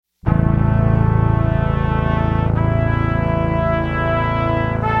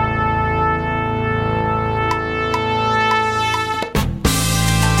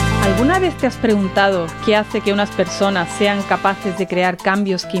vez te has preguntado qué hace que unas personas sean capaces de crear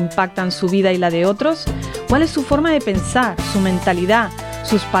cambios que impactan su vida y la de otros? ¿Cuál es su forma de pensar, su mentalidad,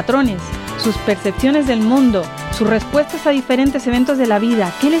 sus patrones, sus percepciones del mundo, sus respuestas a diferentes eventos de la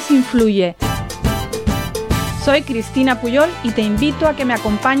vida? ¿Qué les influye? Soy Cristina Puyol y te invito a que me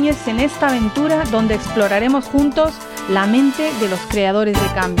acompañes en esta aventura donde exploraremos juntos la mente de los creadores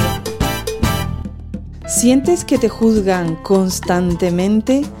de cambio. ¿Sientes que te juzgan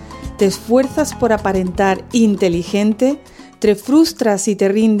constantemente? ¿Te esfuerzas por aparentar inteligente? ¿Te frustras y te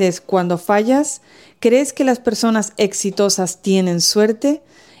rindes cuando fallas? ¿Crees que las personas exitosas tienen suerte?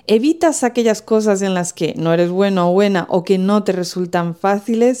 ¿Evitas aquellas cosas en las que no eres bueno o buena o que no te resultan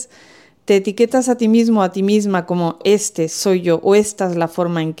fáciles? ¿Te etiquetas a ti mismo o a ti misma como este soy yo o esta es la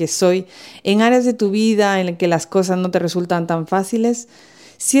forma en que soy en áreas de tu vida en las que las cosas no te resultan tan fáciles?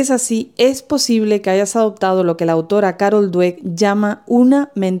 Si es así, es posible que hayas adoptado lo que la autora Carol Dweck llama una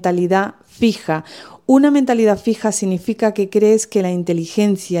mentalidad fija. Una mentalidad fija significa que crees que la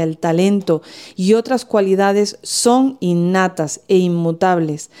inteligencia, el talento y otras cualidades son innatas e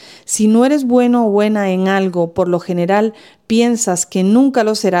inmutables. Si no eres bueno o buena en algo, por lo general piensas que nunca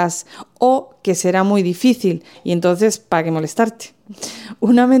lo serás o que será muy difícil y entonces ¿para qué molestarte?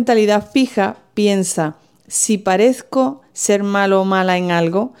 Una mentalidad fija piensa: si parezco ser malo o mala en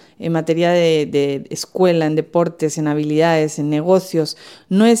algo, en materia de escuela, en deportes, en habilidades, en negocios,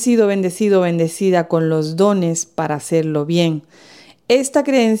 no he sido bendecido o bendecida con los dones para hacerlo bien. Esta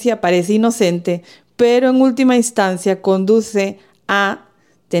creencia parece inocente, pero en última instancia conduce a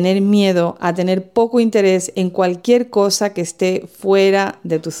tener miedo, a tener poco interés en cualquier cosa que esté fuera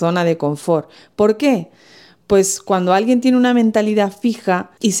de tu zona de confort. ¿Por qué? Pues cuando alguien tiene una mentalidad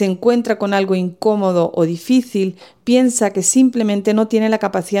fija y se encuentra con algo incómodo o difícil, piensa que simplemente no tiene la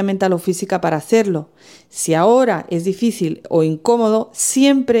capacidad mental o física para hacerlo. Si ahora es difícil o incómodo,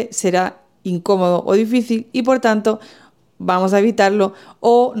 siempre será incómodo o difícil y por tanto vamos a evitarlo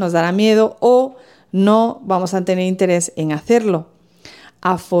o nos dará miedo o no vamos a tener interés en hacerlo.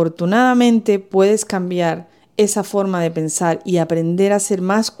 Afortunadamente puedes cambiar esa forma de pensar y aprender a ser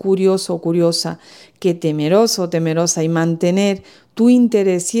más curioso o curiosa que temeroso o temerosa y mantener tu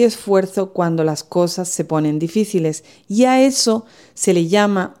interés y esfuerzo cuando las cosas se ponen difíciles. Y a eso se le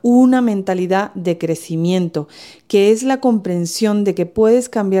llama una mentalidad de crecimiento, que es la comprensión de que puedes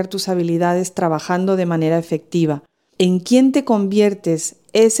cambiar tus habilidades trabajando de manera efectiva. En quién te conviertes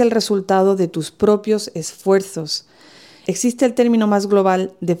es el resultado de tus propios esfuerzos. Existe el término más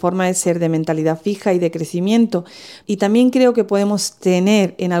global de forma de ser, de mentalidad fija y de crecimiento, y también creo que podemos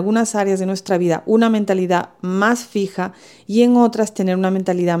tener en algunas áreas de nuestra vida una mentalidad más fija y en otras tener una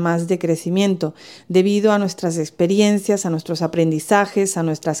mentalidad más de crecimiento, debido a nuestras experiencias, a nuestros aprendizajes, a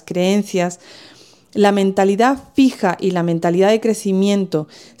nuestras creencias. La mentalidad fija y la mentalidad de crecimiento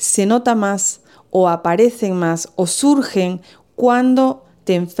se nota más o aparecen más o surgen cuando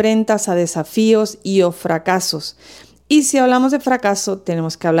te enfrentas a desafíos y o fracasos. Y si hablamos de fracaso,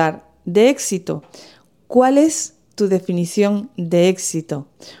 tenemos que hablar de éxito. ¿Cuál es tu definición de éxito?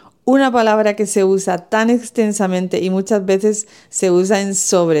 Una palabra que se usa tan extensamente y muchas veces se usa en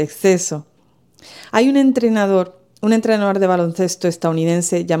sobreexceso. Hay un entrenador de baloncesto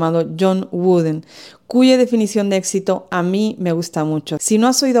estadounidense llamado John Wooden, cuya definición de éxito a mí me gusta mucho. Si no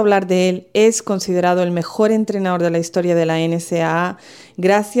has oído hablar de él, es considerado el mejor entrenador de la historia de la NCAA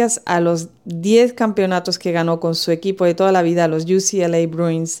gracias a los 10 campeonatos que ganó con su equipo de toda la vida, los UCLA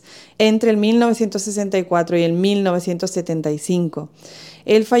Bruins, entre el 1964 y el 1975.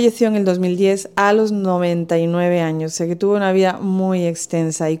 Él falleció en el 2010 a los 99 años, o sea que tuvo una vida muy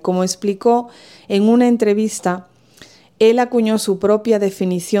extensa y como explicó en una entrevista, él acuñó su propia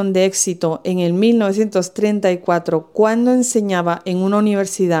definición de éxito en el 1934 cuando enseñaba en una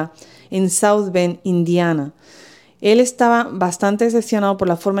universidad en South Bend, Indiana. Él estaba bastante decepcionado por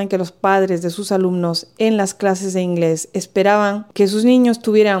la forma en que los padres de sus alumnos en las clases de inglés esperaban que sus niños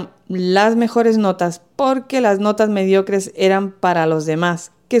tuvieran las mejores notas porque las notas mediocres eran para los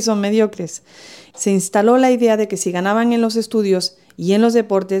demás, que son mediocres. Se instaló la idea de que si ganaban en los estudios y en los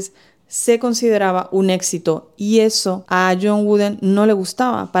deportes, se consideraba un éxito y eso a John Wooden no le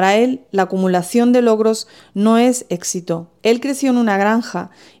gustaba. Para él, la acumulación de logros no es éxito. Él creció en una granja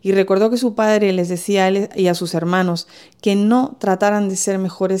y recordó que su padre les decía a él y a sus hermanos que no trataran de ser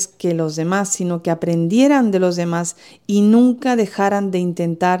mejores que los demás, sino que aprendieran de los demás y nunca dejaran de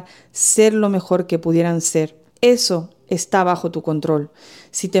intentar ser lo mejor que pudieran ser. Eso está bajo tu control.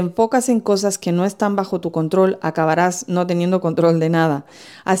 Si te enfocas en cosas que no están bajo tu control, acabarás no teniendo control de nada.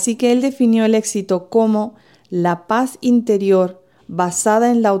 Así que él definió el éxito como la paz interior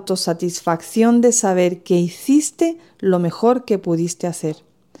basada en la autosatisfacción de saber que hiciste lo mejor que pudiste hacer.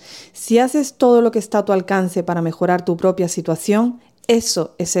 Si haces todo lo que está a tu alcance para mejorar tu propia situación,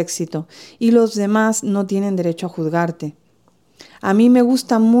 eso es éxito y los demás no tienen derecho a juzgarte. A mí me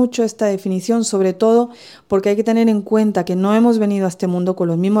gusta mucho esta definición, sobre todo porque hay que tener en cuenta que no hemos venido a este mundo con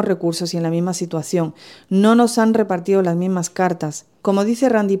los mismos recursos y en la misma situación. No nos han repartido las mismas cartas. Como dice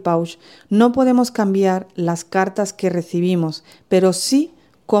Randy Pausch, no podemos cambiar las cartas que recibimos, pero sí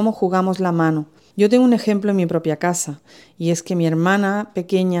cómo jugamos la mano. Yo tengo un ejemplo en mi propia casa, y es que mi hermana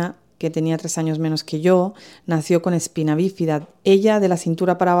pequeña, que tenía 3 años menos que yo, nació con espina bífida. Ella de la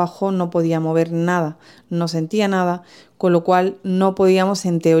cintura para abajo no podía mover nada, no sentía nada, con lo cual no podíamos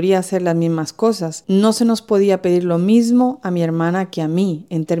en teoría hacer las mismas cosas. No se nos podía pedir lo mismo a mi hermana que a mí,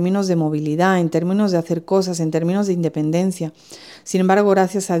 en términos de movilidad, en términos de hacer cosas, en términos de independencia. Sin embargo,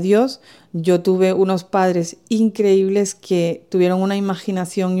 gracias a Dios, yo tuve unos padres increíbles que tuvieron una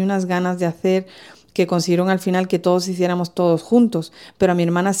imaginación y unas ganas de hacer que consiguieron al final que todos hiciéramos todos juntos. Pero a mi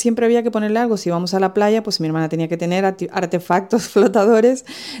hermana siempre había que ponerle algo. Si íbamos a la playa, pues mi hermana tenía que tener artefactos flotadores.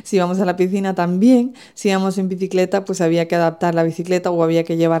 Si íbamos a la piscina también. Si íbamos en bicicleta, pues había que adaptar la bicicleta o había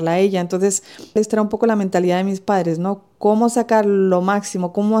que llevarla a ella. Entonces, esta era un poco la mentalidad de mis padres, ¿no? Cómo sacar lo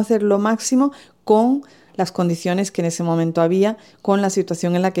máximo, cómo hacer lo máximo con las condiciones que en ese momento había, con la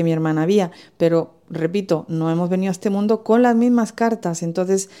situación en la que mi hermana había. Pero, repito, no hemos venido a este mundo con las mismas cartas.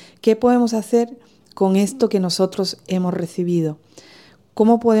 Entonces, ¿qué podemos hacer con esto que nosotros hemos recibido?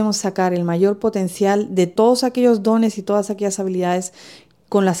 ¿Cómo podemos sacar el mayor potencial de todos aquellos dones y todas aquellas habilidades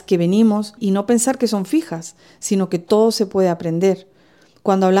con las que venimos y no pensar que son fijas, sino que todo se puede aprender?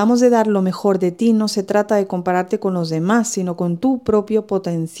 Cuando hablamos de dar lo mejor de ti, no se trata de compararte con los demás, sino con tu propio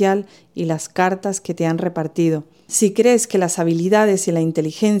potencial y las cartas que te han repartido. Si crees que las habilidades y la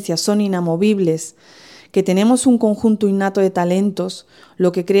inteligencia son inamovibles, que tenemos un conjunto innato de talentos,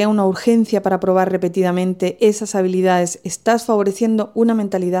 lo que crea una urgencia para probar repetidamente esas habilidades, estás favoreciendo una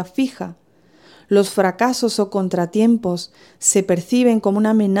mentalidad fija. Los fracasos o contratiempos se perciben como una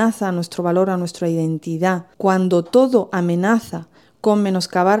amenaza a nuestro valor, a nuestra identidad. Cuando todo amenaza con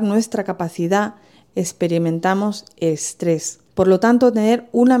menoscabar nuestra capacidad, experimentamos estrés. Por lo tanto, tener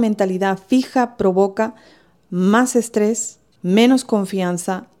una mentalidad fija provoca más estrés, menos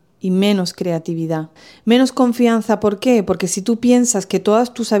confianza y menos creatividad. Menos confianza, ¿por qué? Porque si tú piensas que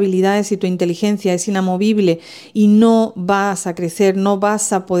todas tus habilidades y tu inteligencia es inamovible y no vas a crecer, no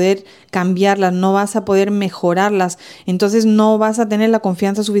vas a poder cambiarlas, no vas a poder mejorarlas, entonces no vas a tener la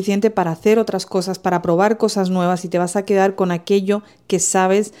confianza suficiente para hacer otras cosas, para probar cosas nuevas y te vas a quedar con aquello que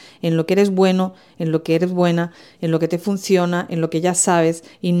sabes, en lo que eres bueno, en lo que eres buena, en lo que te funciona, en lo que ya sabes,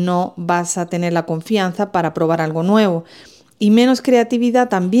 y no vas a tener la confianza para probar algo nuevo. Y menos creatividad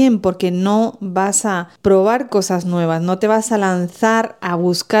también, porque no vas a probar cosas nuevas, no te vas a lanzar a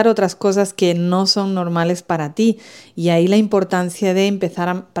buscar otras cosas que no son normales para ti. Y ahí la importancia de empezar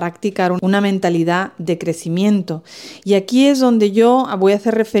a practicar una mentalidad de crecimiento. Y aquí es donde yo voy a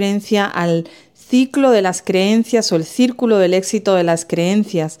hacer referencia al ciclo de las creencias o el círculo del éxito de las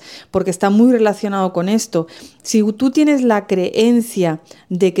creencias, porque está muy relacionado con esto. Si tú tienes la creencia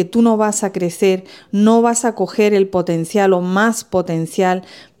de que tú no vas a crecer, no vas a coger el potencial o más potencial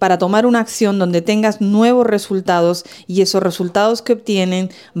para tomar una acción donde tengas nuevos resultados y esos resultados que obtienen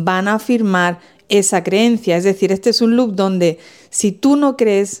van a afirmar esa creencia. Es decir, este es un loop donde si tú no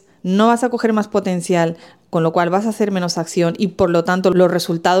crees, no vas a coger más potencial, con lo cual vas a hacer menos acción y por lo tanto los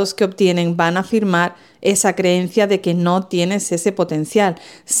resultados que obtienen van a afirmar esa creencia de que no tienes ese potencial.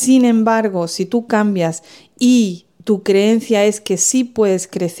 Sin embargo, si tú cambias y tu creencia es que sí puedes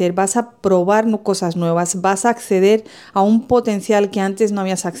crecer, vas a probar cosas nuevas, vas a acceder a un potencial que antes no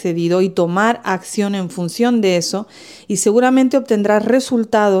habías accedido y tomar acción en función de eso, y seguramente obtendrás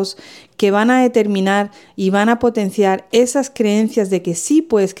resultados que van a determinar y van a potenciar esas creencias de que sí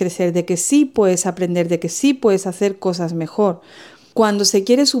puedes crecer, de que sí puedes aprender, de que sí puedes hacer cosas mejor. Cuando se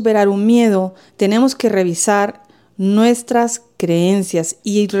quiere superar un miedo, tenemos que revisar nuestras creencias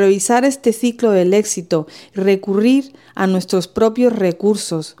y revisar este ciclo del éxito, recurrir a nuestros propios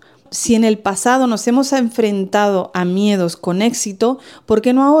recursos. Si en el pasado nos hemos enfrentado a miedos con éxito, ¿por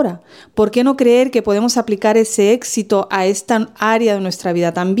qué no ahora? ¿Por qué no creer que podemos aplicar ese éxito a esta área de nuestra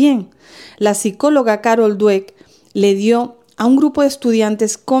vida también? La psicóloga Carol Dweck le dio a un grupo de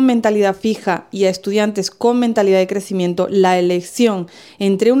estudiantes con mentalidad fija y a estudiantes con mentalidad de crecimiento la elección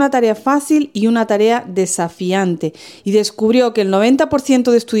entre una tarea fácil y una tarea desafiante, y descubrió que el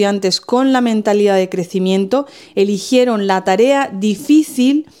 90% de estudiantes con la mentalidad de crecimiento eligieron la tarea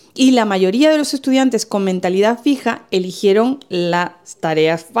difícil y la mayoría de los estudiantes con mentalidad fija eligieron las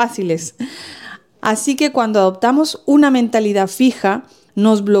tareas fáciles. Así que cuando adoptamos una mentalidad fija,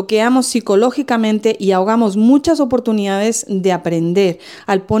 nos bloqueamos psicológicamente y ahogamos muchas oportunidades de aprender.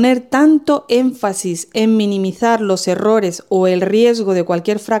 Al poner tanto énfasis en minimizar los errores o el riesgo de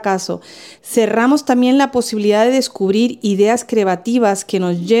cualquier fracaso, cerramos también la posibilidad de descubrir ideas creativas que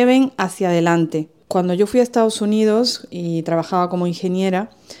nos lleven hacia adelante. Cuando yo fui a Estados Unidos y trabajaba como ingeniera,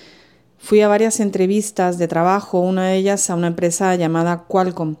 fui a varias entrevistas de trabajo, una de ellas a una empresa llamada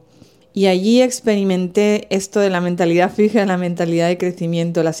Qualcomm. Y allí experimenté esto de la mentalidad fija y la mentalidad de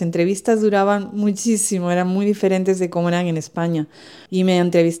crecimiento. Las entrevistas duraban muchísimo, eran muy diferentes de cómo eran en España. Y me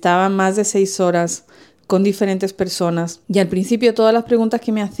entrevistaban más de 6 horas con diferentes personas. Y al principio todas las preguntas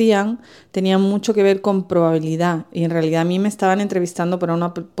que me hacían tenían mucho que ver con probabilidad. Y en realidad a mí me estaban entrevistando para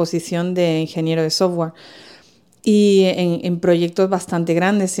una posición de ingeniero de software. Y en proyectos bastante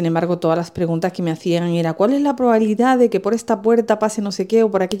grandes. Sin embargo, todas las preguntas que me hacían era ¿cuál es la probabilidad de que por esta puerta pase no sé qué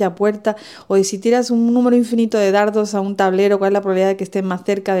o por aquella puerta? O de si tiras un número infinito de dardos a un tablero, ¿cuál es la probabilidad de que estén más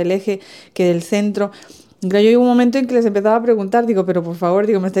cerca del eje que del centro? Claro, yo llegué un momento en que les empezaba a preguntar, digo, pero por favor,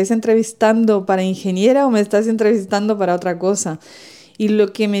 digo, ¿me estáis entrevistando para ingeniera o me estáis entrevistando para otra cosa? Y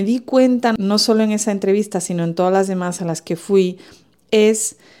lo que me di cuenta, no solo en esa entrevista, sino en todas las demás a las que fui,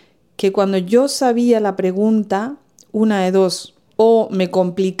 es que cuando yo sabía la pregunta, una de dos, o me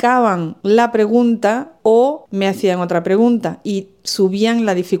complicaban la pregunta o me hacían otra pregunta y subían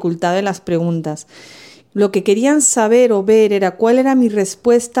la dificultad de las preguntas. Lo que querían saber o ver era cuál era mi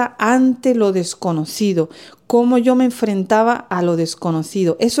respuesta ante lo desconocido, cómo yo me enfrentaba a lo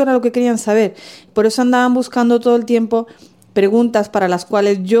desconocido. Eso era lo que querían saber. Por eso andaban buscando todo el tiempo preguntas para las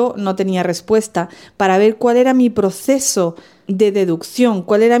cuales yo no tenía respuesta, para ver cuál era mi proceso de deducción,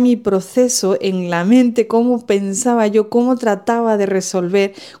 cuál era mi proceso en la mente, cómo pensaba yo, cómo trataba de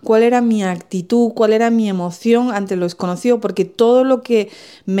resolver, cuál era mi actitud, cuál era mi emoción ante lo desconocido, porque todo lo que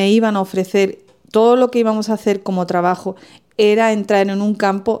me iban a ofrecer, todo lo que íbamos a hacer como trabajo era entrar en un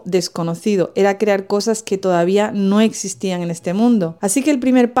campo desconocido, era crear cosas que todavía no existían en este mundo. Así que el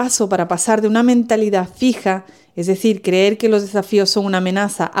primer paso para pasar de una mentalidad fija, es decir, creer que los desafíos son una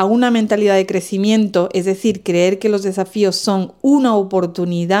amenaza, a una mentalidad de crecimiento, es decir, creer que los desafíos son una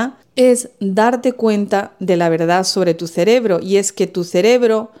oportunidad, es darte cuenta de la verdad sobre tu cerebro, y es que tu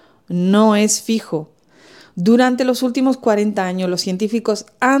cerebro no es fijo. Durante los últimos 40 años, los científicos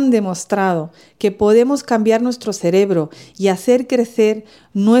han demostrado que podemos cambiar nuestro cerebro y hacer crecer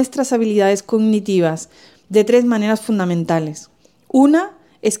nuestras habilidades cognitivas de 3 maneras fundamentales. Una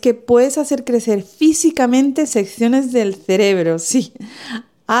es que puedes hacer crecer físicamente secciones del cerebro. Sí,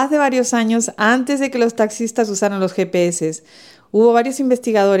 hace varios años, antes de que los taxistas usaran los GPS, hubo varios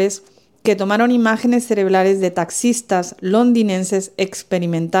investigadores que tomaron imágenes cerebrales de taxistas londinenses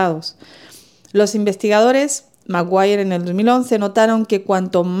experimentados. Los investigadores Maguire en el 2011 notaron que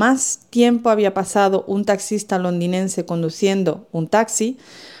cuanto más tiempo había pasado un taxista londinense conduciendo un taxi,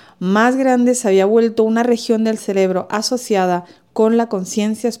 más grande se había vuelto una región del cerebro asociada con la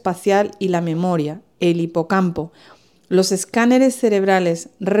conciencia espacial y la memoria, el hipocampo. Los escáneres cerebrales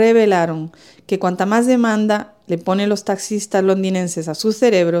revelaron que cuanta más demanda le ponen los taxistas londinenses a sus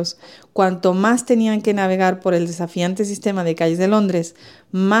cerebros, cuanto más tenían que navegar por el desafiante sistema de calles de Londres,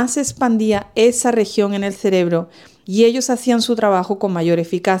 más se expandía esa región en el cerebro y ellos hacían su trabajo con mayor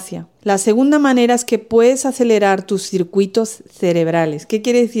eficacia. La segunda manera es que puedes acelerar tus circuitos cerebrales. ¿Qué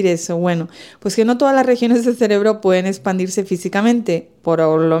quiere decir eso? Bueno, pues que no todas las regiones del cerebro pueden expandirse físicamente, por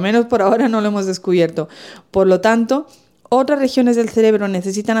lo menos por ahora no lo hemos descubierto. Por lo tanto, otras regiones del cerebro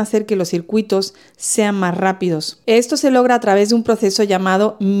necesitan hacer que los circuitos sean más rápidos. Esto se logra a través de un proceso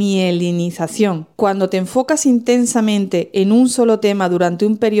llamado mielinización. Cuando te enfocas intensamente en un solo tema durante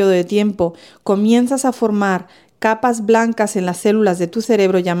un periodo de tiempo, comienzas a formar capas blancas en las células de tu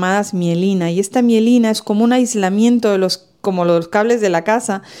cerebro llamadas mielina, y esta mielina es como un aislamiento como los cables de la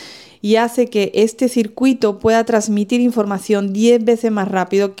casa, y hace que este circuito pueda transmitir información 10 veces más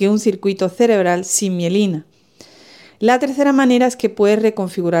rápido que un circuito cerebral sin mielina. La tercera manera es que puedes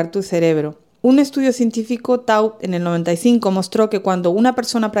reconfigurar tu cerebro. Un estudio científico Taub en el 95 mostró que cuando una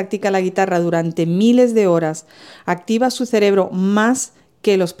persona practica la guitarra durante miles de horas, activa su cerebro más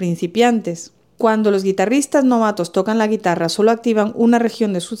que los principiantes. Cuando los guitarristas novatos tocan la guitarra, solo activan una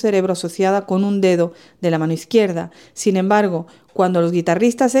región de su cerebro asociada con un dedo de la mano izquierda. Sin embargo, cuando los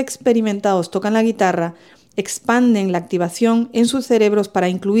guitarristas experimentados tocan la guitarra, expanden la activación en sus cerebros para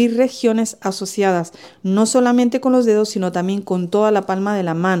incluir regiones asociadas no solamente con los dedos, sino también con toda la palma de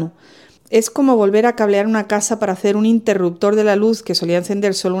la mano. Es como volver a cablear una casa para hacer un interruptor de la luz que solía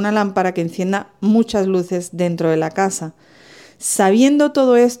encender solo una lámpara que encienda muchas luces dentro de la casa. Sabiendo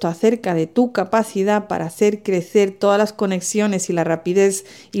todo esto acerca de tu capacidad para hacer crecer todas las conexiones y la rapidez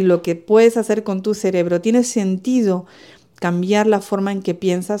y lo que puedes hacer con tu cerebro, tiene sentido cambiar la forma en que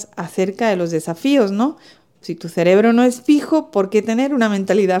piensas acerca de los desafíos, ¿no? Si tu cerebro no es fijo, ¿por qué tener una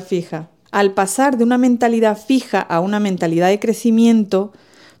mentalidad fija? Al pasar de una mentalidad fija a una mentalidad de crecimiento,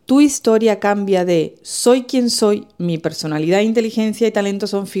 tu historia cambia de soy quien soy, mi personalidad, inteligencia y talento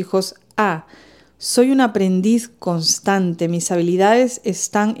son fijos a soy un aprendiz constante, mis habilidades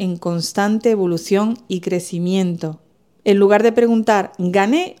están en constante evolución y crecimiento. En lugar de preguntar,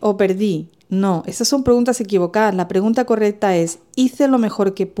 ¿gané o perdí? No, esas son preguntas equivocadas. La pregunta correcta es, ¿hice lo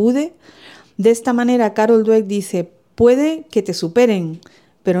mejor que pude? De esta manera, Carol Dweck dice, puede que te superen,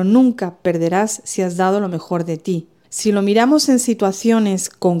 pero nunca perderás si has dado lo mejor de ti. Si lo miramos en situaciones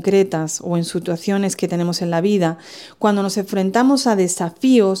concretas o en situaciones que tenemos en la vida, cuando nos enfrentamos a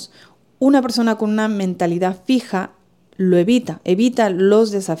desafíos, una persona con una mentalidad fija lo evita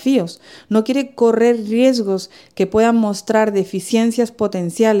los desafíos, no quiere correr riesgos que puedan mostrar deficiencias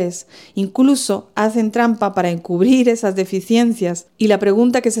potenciales, incluso hacen trampa para encubrir esas deficiencias. Y la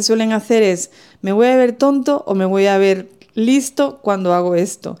pregunta que se suelen hacer es, ¿me voy a ver tonto o me voy a ver listo cuando hago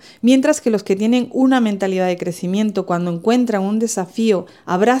esto? Mientras que los que tienen una mentalidad de crecimiento, cuando encuentran un desafío,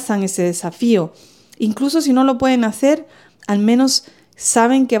 abrazan ese desafío, incluso si no lo pueden hacer, al menos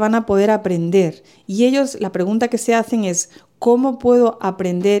saben que van a poder aprender. Y ellos, la pregunta que se hacen es, ¿cómo puedo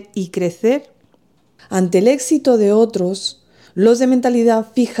aprender y crecer? Ante el éxito de otros, los de mentalidad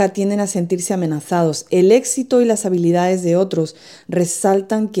fija tienden a sentirse amenazados. El éxito y las habilidades de otros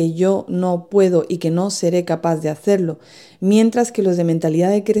resaltan que yo no puedo y que no seré capaz de hacerlo, mientras que los de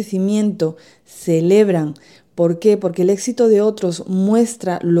mentalidad de crecimiento celebran. ¿Por qué? Porque el éxito de otros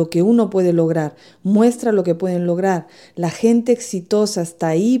muestra lo que uno puede lograr, muestra lo que pueden lograr. La gente exitosa está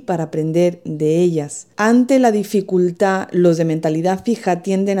ahí para aprender de ellas. Ante la dificultad, los de mentalidad fija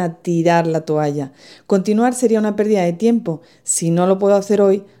tienden a tirar la toalla. Continuar sería una pérdida de tiempo. Si no lo puedo hacer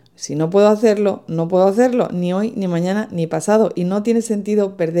hoy, si no puedo hacerlo, no puedo hacerlo, ni hoy, ni mañana, ni pasado. Y no tiene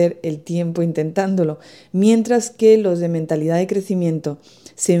sentido perder el tiempo intentándolo. Mientras que los de mentalidad de crecimiento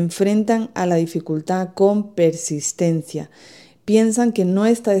se enfrentan a la dificultad con persistencia. Piensan que no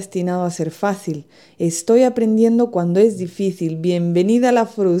está destinado a ser fácil. Estoy aprendiendo cuando es difícil. Bienvenida a la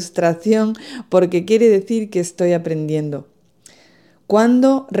frustración porque quiere decir que estoy aprendiendo.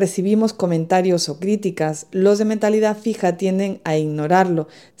 Cuando recibimos comentarios o críticas, los de mentalidad fija tienden a ignorarlo.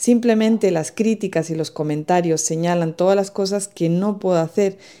 Simplemente las críticas y los comentarios señalan todas las cosas que no puedo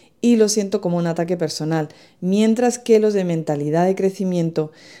hacer y lo siento como un ataque personal. Mientras que los de mentalidad de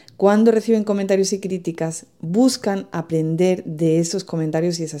crecimiento, cuando reciben comentarios y críticas, buscan aprender de esos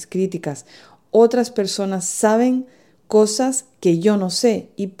comentarios y esas críticas. Otras personas saben cosas que yo no sé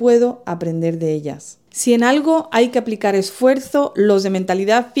y puedo aprender de ellas. Si en algo hay que aplicar esfuerzo, los de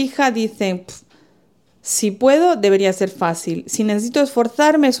mentalidad fija dicen, si puedo, debería ser fácil. Si necesito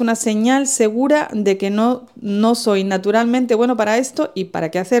esforzarme, es una señal segura de que no soy naturalmente bueno para esto y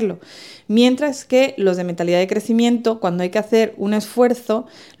para qué hacerlo. Mientras que los de mentalidad de crecimiento, cuando hay que hacer un esfuerzo,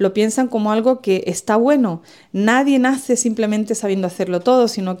 lo piensan como algo que está bueno. Nadie nace simplemente sabiendo hacerlo todo,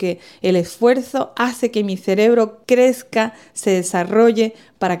 sino que el esfuerzo hace que mi cerebro crezca, se desarrolle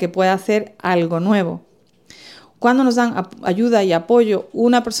para que pueda hacer algo nuevo. Cuando nos dan ayuda y apoyo,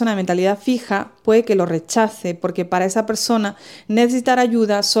 una persona de mentalidad fija puede que lo rechace porque para esa persona necesitar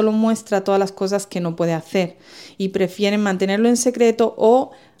ayuda solo muestra todas las cosas que no puede hacer y prefieren mantenerlo en secreto o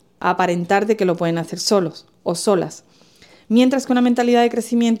aparentar de que lo pueden hacer solos o solas. Mientras que una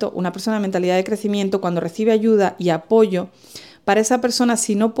persona de mentalidad de crecimiento, cuando recibe ayuda y apoyo, para esa persona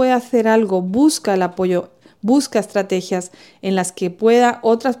si no puede hacer algo, busca el apoyo, busca estrategias en las que pueda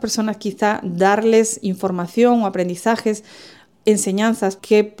otras personas quizá darles información o aprendizajes, enseñanzas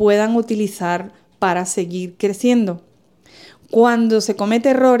que puedan utilizar para seguir creciendo. Cuando se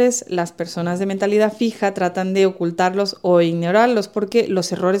cometen errores, las personas de mentalidad fija tratan de ocultarlos o ignorarlos porque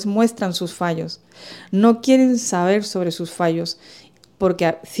los errores muestran sus fallos. No quieren saber sobre sus fallos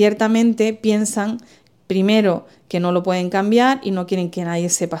porque ciertamente piensan primero que no lo pueden cambiar y no quieren que nadie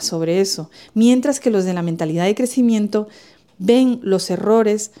sepa sobre eso. Mientras que los de la mentalidad de crecimiento ven los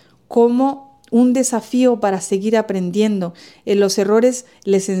errores como un desafío para seguir aprendiendo. Los errores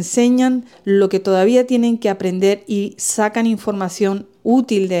les enseñan lo que todavía tienen que aprender y sacan información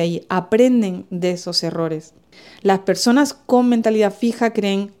útil de ahí, aprenden de esos errores. Las personas con mentalidad fija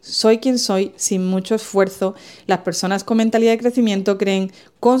creen, soy quien soy, sin mucho esfuerzo. Las personas con mentalidad de crecimiento creen,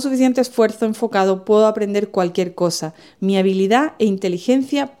 con suficiente esfuerzo enfocado puedo aprender cualquier cosa. Mi habilidad e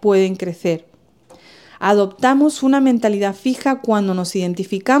inteligencia pueden crecer. Adoptamos una mentalidad fija cuando nos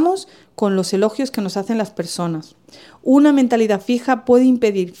identificamos con los elogios que nos hacen las personas. Una mentalidad fija puede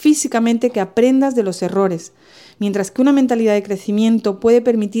impedir físicamente que aprendas de los errores, mientras que una mentalidad de crecimiento puede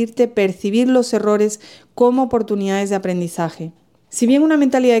permitirte percibir los errores como oportunidades de aprendizaje. Si bien una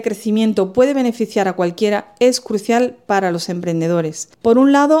mentalidad de crecimiento puede beneficiar a cualquiera, es crucial para los emprendedores. Por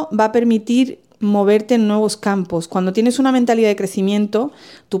un lado, va a permitir moverte en nuevos campos. Cuando tienes una mentalidad de crecimiento,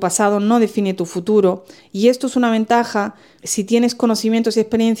 tu pasado no define tu futuro, y esto es una ventaja si tienes conocimientos y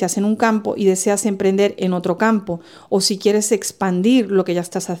experiencias en un campo y deseas emprender en otro campo, o si quieres expandir lo que ya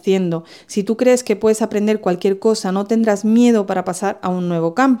estás haciendo. Si tú crees que puedes aprender cualquier cosa, no tendrás miedo para pasar a un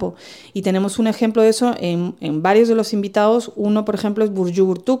nuevo campo. Y tenemos un ejemplo de eso en varios de los invitados. Uno, por ejemplo, es Burcu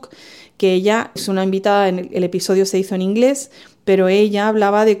Burtuk, que ella es una invitada, en el episodio se hizo en inglés, pero ella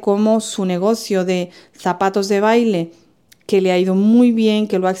hablaba de cómo su negocio de zapatos de baile, que le ha ido muy bien,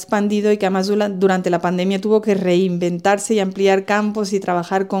 que lo ha expandido y que además durante la pandemia tuvo que reinventarse y ampliar campos y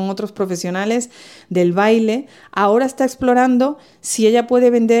trabajar con otros profesionales del baile, ahora está explorando si ella puede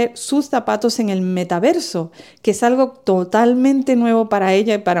vender sus zapatos en el metaverso, que es algo totalmente nuevo para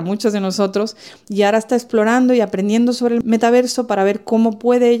ella y para muchos de nosotros, y ahora está explorando y aprendiendo sobre el metaverso para ver cómo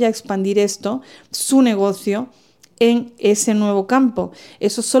puede ella expandir esto, su negocio, en ese nuevo campo.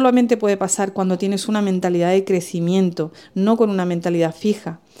 Eso solamente puede pasar cuando tienes una mentalidad de crecimiento, no con una mentalidad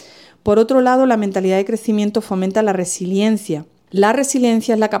fija. Por otro lado, la mentalidad de crecimiento fomenta la resiliencia. La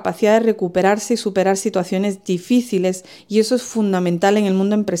resiliencia es la capacidad de recuperarse y superar situaciones difíciles, y eso es fundamental en el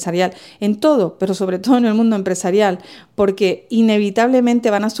mundo empresarial, en todo, pero sobre todo en el mundo empresarial, porque inevitablemente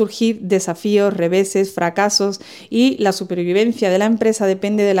van a surgir desafíos, reveses, fracasos, y la supervivencia de la empresa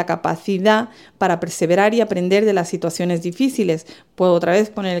depende de la capacidad para perseverar y aprender de las situaciones difíciles. Puedo otra vez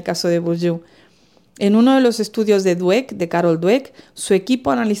poner el caso de Burcu. En uno de los estudios de Dweck, de Carol Dweck, su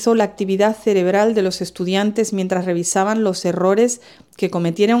equipo analizó la actividad cerebral de los estudiantes mientras revisaban los errores que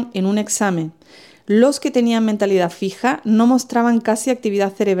cometieron en un examen. Los que tenían mentalidad fija no mostraban casi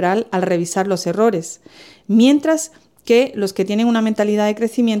actividad cerebral al revisar los errores, mientras que los que tienen una mentalidad de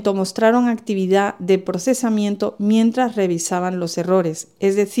crecimiento mostraron actividad de procesamiento mientras revisaban los errores.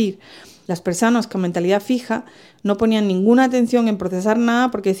 Es decir, las personas con mentalidad fija no ponían ninguna atención en procesar nada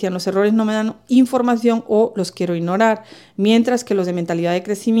porque decían los errores no me dan información o los quiero ignorar, mientras que los de mentalidad de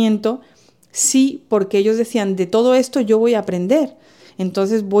crecimiento sí, porque ellos decían de todo esto yo voy a aprender.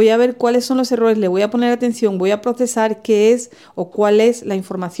 Entonces voy a ver cuáles son los errores, le voy a poner atención, voy a procesar qué es o cuál es la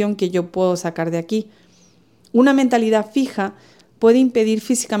información que yo puedo sacar de aquí. Una mentalidad fija puede impedir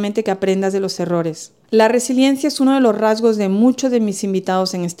físicamente que aprendas de los errores. La resiliencia es uno de los rasgos de muchos de mis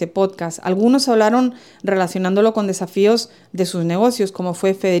invitados en este podcast. Algunos hablaron relacionándolo con desafíos de sus negocios, como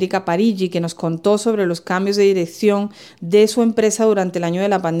fue Federica Parigi, que nos contó sobre los cambios de dirección de su empresa durante el año de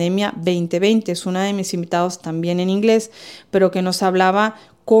la pandemia 2020. Es una de mis invitados también en inglés, pero que nos hablaba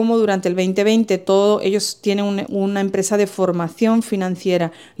cómo durante el 2020 ellos tienen una empresa de formación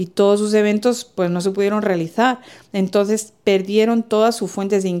financiera y todos sus eventos pues no se pudieron realizar. Entonces perdieron todas sus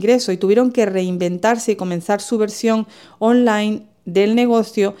fuentes de ingreso y tuvieron que reinventarse y comenzar su versión online del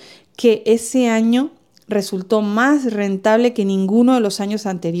negocio, que ese año resultó más rentable que ninguno de los años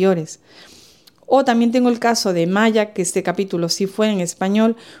anteriores. O también tengo el caso de Maya, que este capítulo sí fue en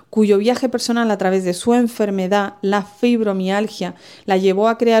español, cuyo viaje personal a través de su enfermedad, la fibromialgia, la llevó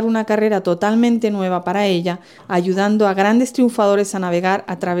a crear una carrera totalmente nueva para ella, ayudando a grandes triunfadores a navegar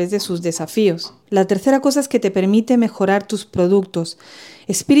a través de sus desafíos. La tercera cosa es que te permite mejorar tus productos.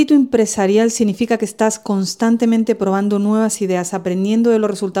 Espíritu empresarial significa que estás constantemente probando nuevas ideas, aprendiendo de los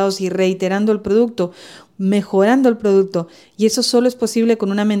resultados y reiterando el producto, mejorando el producto, y eso solo es posible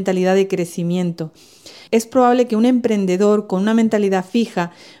con una mentalidad de crecimiento. Es probable que un emprendedor con una mentalidad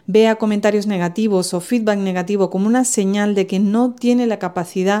fija vea comentarios negativos o feedback negativo como una señal de que no tiene la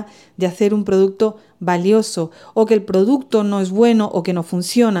capacidad de hacer un producto valioso, o que el producto no es bueno o que no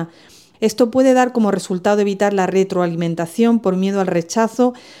funciona. Esto puede dar como resultado evitar la retroalimentación por miedo al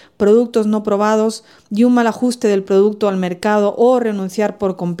rechazo, productos no probados y un mal ajuste del producto al mercado, o renunciar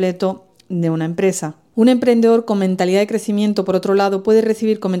por completo de una empresa. Un emprendedor con mentalidad de crecimiento, por otro lado, puede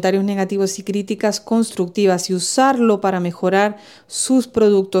recibir comentarios negativos y críticas constructivas y usarlo para mejorar sus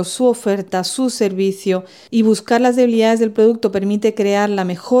productos, su oferta, su servicio, y buscar las debilidades del producto permite crear la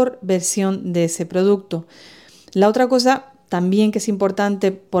mejor versión de ese producto. La otra cosa también que es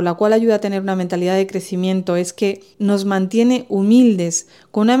importante, por la cual ayuda a tener una mentalidad de crecimiento, es que nos mantiene humildes.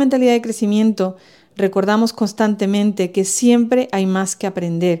 Con una mentalidad de crecimiento recordamos constantemente que siempre hay más que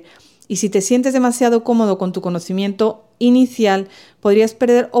aprender. Y si te sientes demasiado cómodo con tu conocimiento inicial, podrías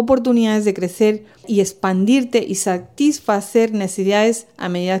perder oportunidades de crecer y expandirte y satisfacer necesidades a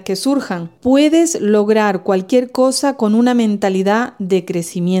medida que surjan. Puedes lograr cualquier cosa con una mentalidad de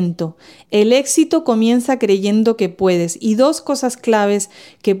crecimiento. El éxito comienza creyendo que puedes, y 2 cosas claves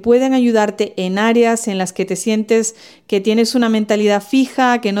que pueden ayudarte en áreas en las que te sientes que tienes una mentalidad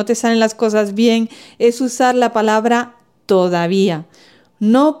fija, que no te salen las cosas bien, es usar la palabra todavía.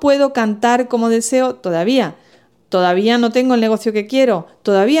 No puedo cantar como deseo todavía. Todavía no tengo el negocio que quiero,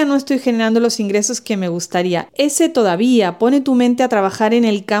 todavía no estoy generando los ingresos que me gustaría. Ese todavía pone tu mente a trabajar en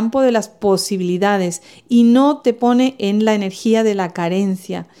el campo de las posibilidades y no te pone en la energía de la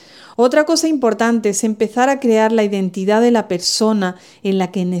carencia. Otra cosa importante es empezar a crear la identidad de la persona en la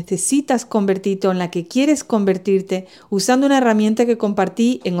que necesitas convertirte o en la que quieres convertirte usando una herramienta que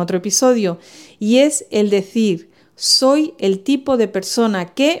compartí en otro episodio, y es el decir: soy el tipo de persona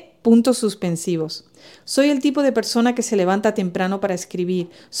que... puntos suspensivos. Soy el tipo de persona que se levanta temprano para escribir.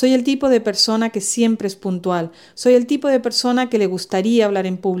 Soy el tipo de persona que siempre es puntual. Soy el tipo de persona que le gustaría hablar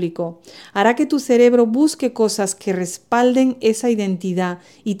en público. Hará que tu cerebro busque cosas que respalden esa identidad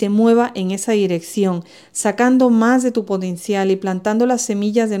y te mueva en esa dirección, sacando más de tu potencial y plantando las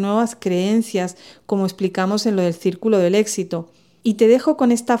semillas de nuevas creencias, como explicamos en lo del círculo del éxito. Y te dejo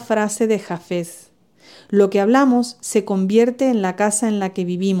con esta frase de Hafez: lo que hablamos se convierte en la casa en la que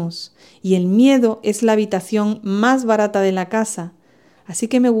vivimos, y el miedo es la habitación más barata de la casa. Así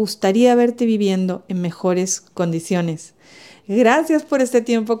que me gustaría verte viviendo en mejores condiciones. Gracias por este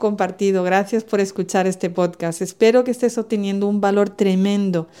tiempo compartido, gracias por escuchar este podcast. Espero que estés obteniendo un valor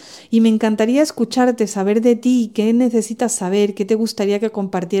tremendo y me encantaría escucharte, saber de ti, qué necesitas saber, qué te gustaría que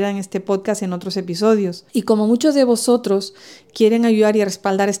compartiera en este podcast en otros episodios. Y como muchos de vosotros quieren ayudar y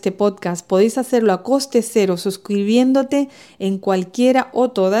respaldar este podcast, podéis hacerlo a coste cero suscribiéndote en cualquiera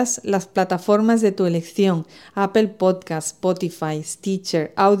o todas las plataformas de tu elección: Apple Podcasts, Spotify,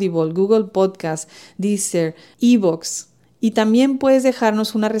 Stitcher, Audible, Google Podcasts, Deezer, iVoox. Y también puedes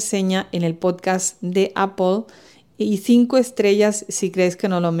dejarnos una reseña en el podcast de Apple y 5 estrellas si crees que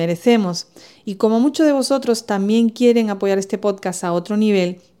no lo merecemos. Y como muchos de vosotros también quieren apoyar este podcast a otro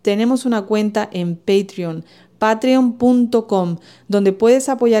nivel, tenemos una cuenta en Patreon, patreon.com, donde puedes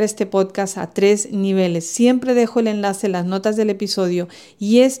apoyar este podcast a 3 niveles. Siempre dejo el enlace en las notas del episodio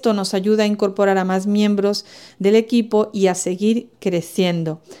y esto nos ayuda a incorporar a más miembros del equipo y a seguir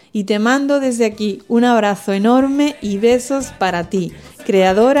creciendo. Y te mando desde aquí un abrazo enorme y besos para ti,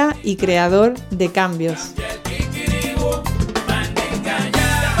 creadora y creador de cambios.